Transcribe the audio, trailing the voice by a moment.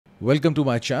Welcome to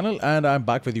my channel, and I'm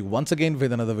back with you once again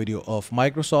with another video of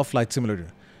Microsoft Flight Simulator.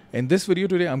 In this video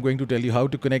today, I'm going to tell you how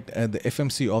to connect the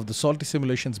FMC of the Salty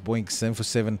Simulations Boeing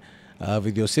 747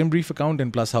 with your Simbrief account,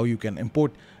 and plus how you can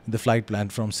import the flight plan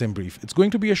from Simbrief. It's going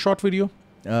to be a short video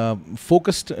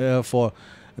focused for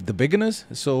the beginners,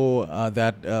 so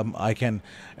that I can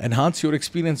enhance your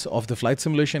experience of the flight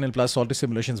simulation, and plus Salty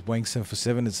Simulations Boeing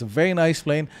 747. It's a very nice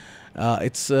plane.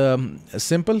 It's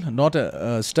simple, not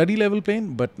a study level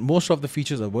plane, but most of the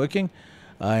features are working,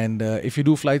 and if you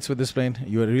do flights with this plane,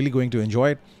 you are really going to enjoy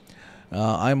it.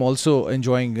 I'm also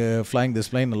enjoying flying this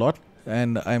plane a lot,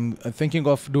 and I'm thinking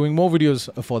of doing more videos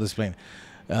for this plane.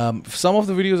 Some of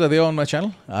the videos are there on my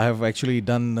channel. I have actually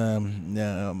done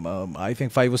I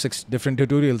think 5 or 6 different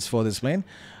tutorials for this plane,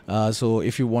 so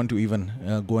if you want to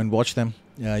even go and watch them,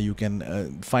 you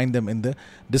can find them in the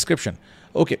description.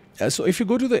 Okay, so if you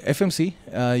go to the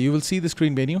FMC, you will see the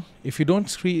screen menu. If you don't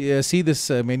see this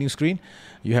menu screen,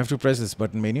 you have to press this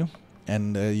button menu,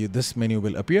 and this menu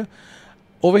will appear.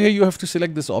 Over here you have to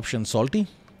select this option Salty.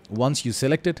 Once you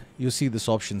select it, you see this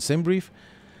option Simbrief,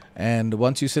 and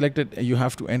once you select it, you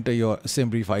have to enter your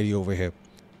Simbrief ID over here.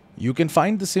 You can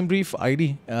find the Simbrief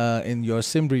ID in your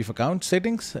Simbrief account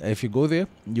settings. If you go there,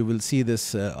 you will see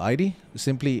this ID.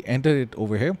 Simply enter it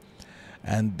over here,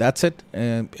 and that's it.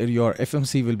 Your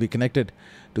FMC will be connected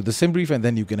to the Simbrief, and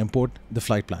then you can import the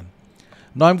flight plan.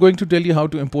 Now I'm going to tell you how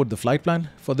to import the flight plan.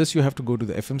 For this, you have to go to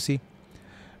the FMC,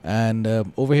 and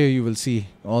over here you will see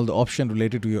all the options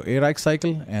related to your ARAC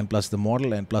cycle, and plus the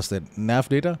model, and plus the nav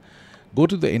data. Go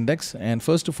to the index, and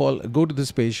first of all, go to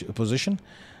this page position.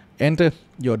 Enter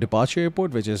your departure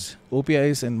airport, which is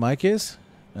OPIS in my case,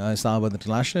 Islamabad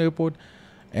International Airport.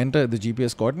 Enter the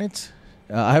GPS coordinates.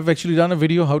 I have actually done a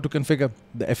video how to configure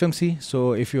the FMC,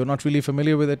 so if you're not really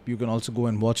familiar with it, you can also go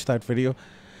and watch that video.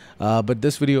 But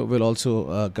this video will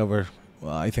also cover,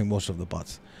 I think, most of the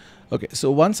parts. Okay,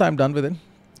 so once I'm done with it,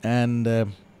 and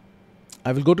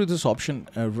I will go to this option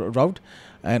route,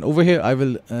 and over here I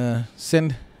will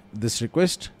send this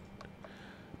request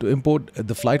to import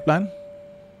the flight plan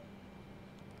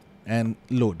and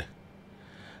load.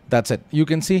 That's it. You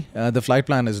can see the flight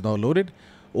plan is now loaded.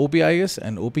 OPIS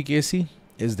and OPKC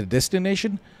is the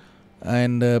destination,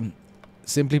 and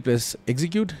simply press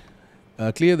execute,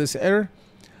 clear this error,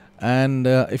 and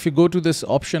if you go to this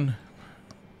option,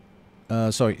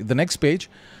 the next page,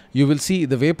 you will see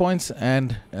the waypoints,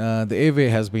 and the airway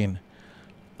has been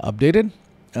updated.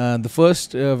 The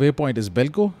first waypoint is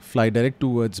Belco. Fly direct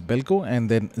towards Belco, and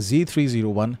then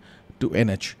Z301 to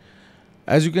NH.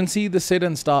 As you can see, the SID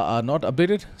and star are not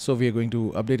updated, so we are going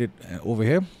to update it over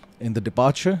here. In the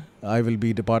departure, I will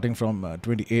be departing from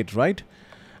 28 right,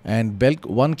 and Belc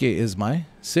 1K is my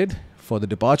SID for the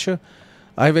departure.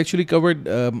 I have actually covered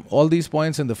all these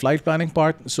points in the flight planning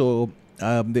part, so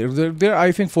there are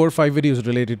I think 4 or 5 videos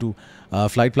related to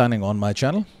flight planning on my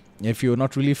channel. If you're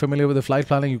not really familiar with the flight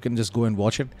planning, you can just go and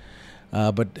watch it.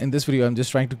 But in this video, I'm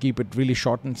just trying to keep it really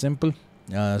short and simple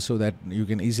so that you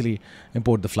can easily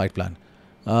import the flight plan.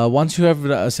 Once you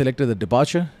have selected the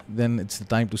departure, then it's the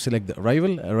time to select the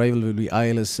arrival. Arrival will be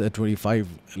ILS 25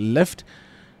 left,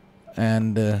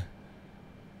 and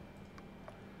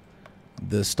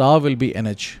the star will be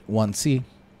NH1C.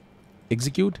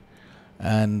 Execute,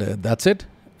 and that's it.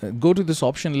 Go to this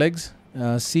option legs.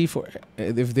 See for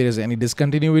if there is any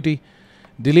discontinuity.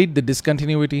 Delete the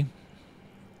discontinuity.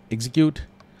 Execute,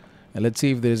 and let's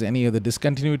see if there is any other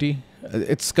discontinuity.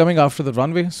 It's coming after the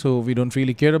runway, so we don't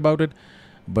really care about it,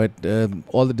 but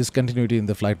all the discontinuity in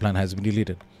the flight plan has been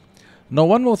deleted. Now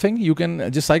one more thing, you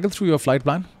can just cycle through your flight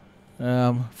plan.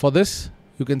 For this,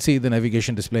 you can see the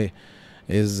navigation display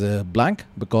is blank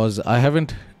because I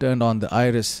haven't turned on the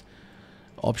iris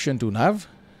option to nav.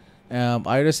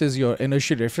 Iris is your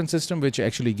inertial reference system, which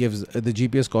actually gives the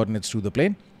GPS coordinates to the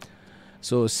plane.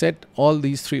 So set all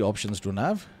these 3 options to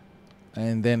nav,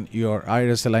 and then your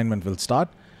iris alignment will start.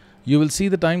 You will see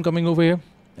the time coming over here,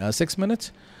 6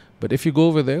 minutes. But if you go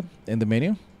over there in the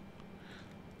menu,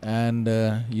 and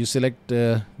you select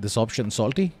this option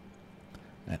Salty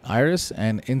and iris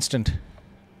and instant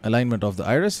alignment of the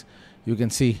iris, you can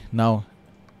see now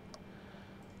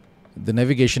the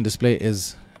navigation display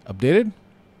is updated.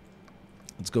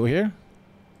 Let's go here.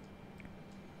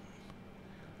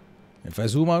 If I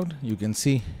zoom out, you can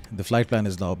see the flight plan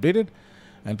is now updated,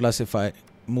 and plus if I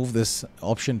move this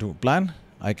option to plan,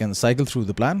 I can cycle through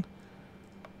the plan,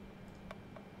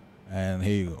 and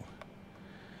here you go.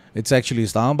 It's actually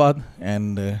Islamabad,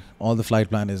 and all the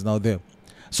flight plan is now there.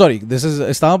 Sorry, this is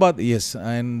Islamabad, yes,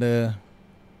 and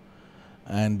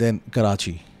then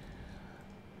Karachi.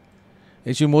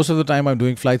 Actually, most of the time I'm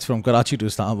doing flights from Karachi to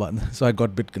Islamabad, so I got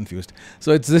a bit confused.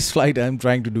 So it's this flight I'm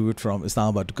trying to do it from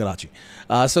Islamabad to Karachi.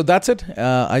 So that's it.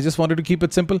 I just wanted to keep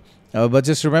it simple. But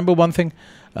just remember one thing.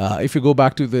 If you go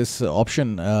back to this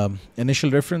option, initial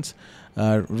reference,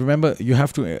 remember you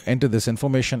have to enter this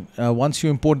information. Once you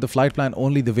import the flight plan,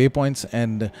 only the waypoints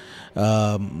and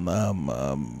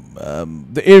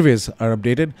the airways are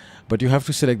updated. But you have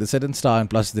to select the set and star and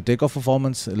plus the takeoff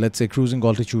performance. Let's say cruising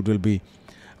altitude will be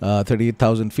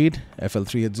 38,000 feet,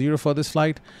 FL380 for this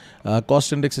flight.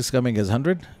 Cost index is coming as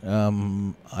 100.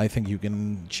 I think you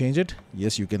can change it.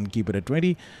 Yes, you can keep it at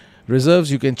 20.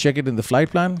 Reserves, you can check it in the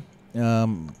flight plan.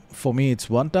 For me, it's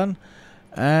 1 ton.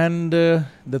 And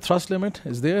the thrust limit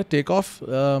is there. Takeoff,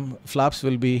 flaps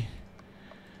will be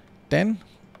 10.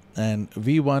 And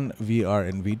V1, VR,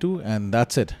 and V2. And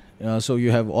that's it. So you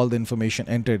have all the information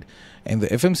entered in the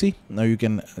FMC. Now you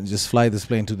can just fly this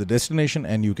plane to the destination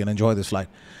and you can enjoy this flight.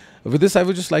 With this, I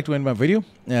would just like to end my video.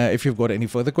 If you've got any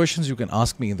further questions, you can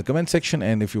ask me in the comment section.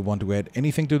 And if you want to add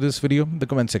anything to this video, the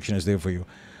comment section is there for you.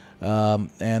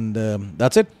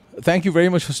 That's it. Thank you very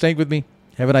much for staying with me.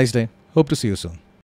 Have a nice day. Hope to see you soon.